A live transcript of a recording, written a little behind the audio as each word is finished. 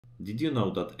Did you know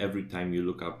that every time you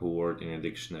look up a word in a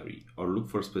dictionary or look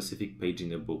for a specific page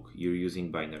in a book, you're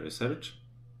using binary search?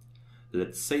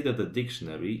 Let's say that a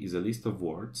dictionary is a list of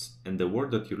words and the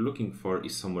word that you're looking for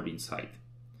is somewhere inside.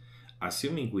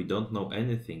 Assuming we don't know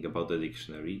anything about the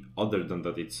dictionary other than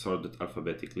that it's sorted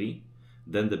alphabetically,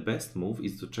 then the best move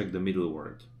is to check the middle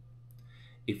word.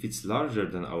 If it's larger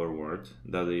than our word,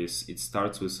 that is, it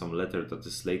starts with some letter that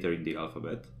is later in the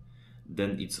alphabet,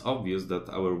 then it's obvious that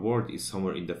our word is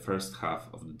somewhere in the first half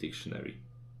of the dictionary.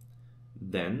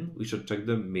 Then we should check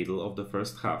the middle of the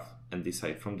first half and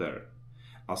decide from there.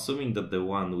 Assuming that the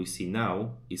one we see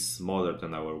now is smaller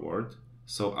than our word,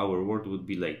 so our word would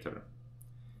be later.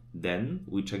 Then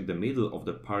we check the middle of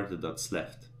the part that's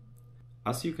left.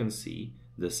 As you can see,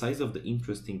 the size of the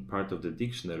interesting part of the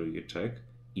dictionary you check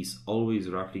is always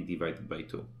roughly divided by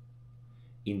 2.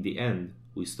 In the end,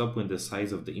 we stop when the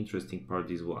size of the interesting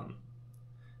part is 1.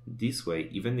 This way,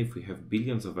 even if we have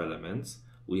billions of elements,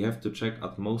 we have to check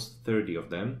at most 30 of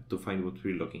them to find what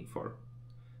we're looking for.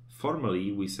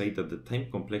 Formally, we say that the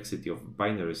time complexity of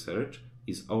binary search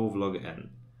is O of log n,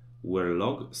 where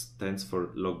log stands for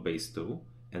log base 2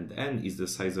 and n is the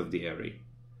size of the array.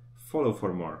 Follow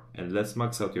for more, and let's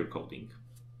max out your coding.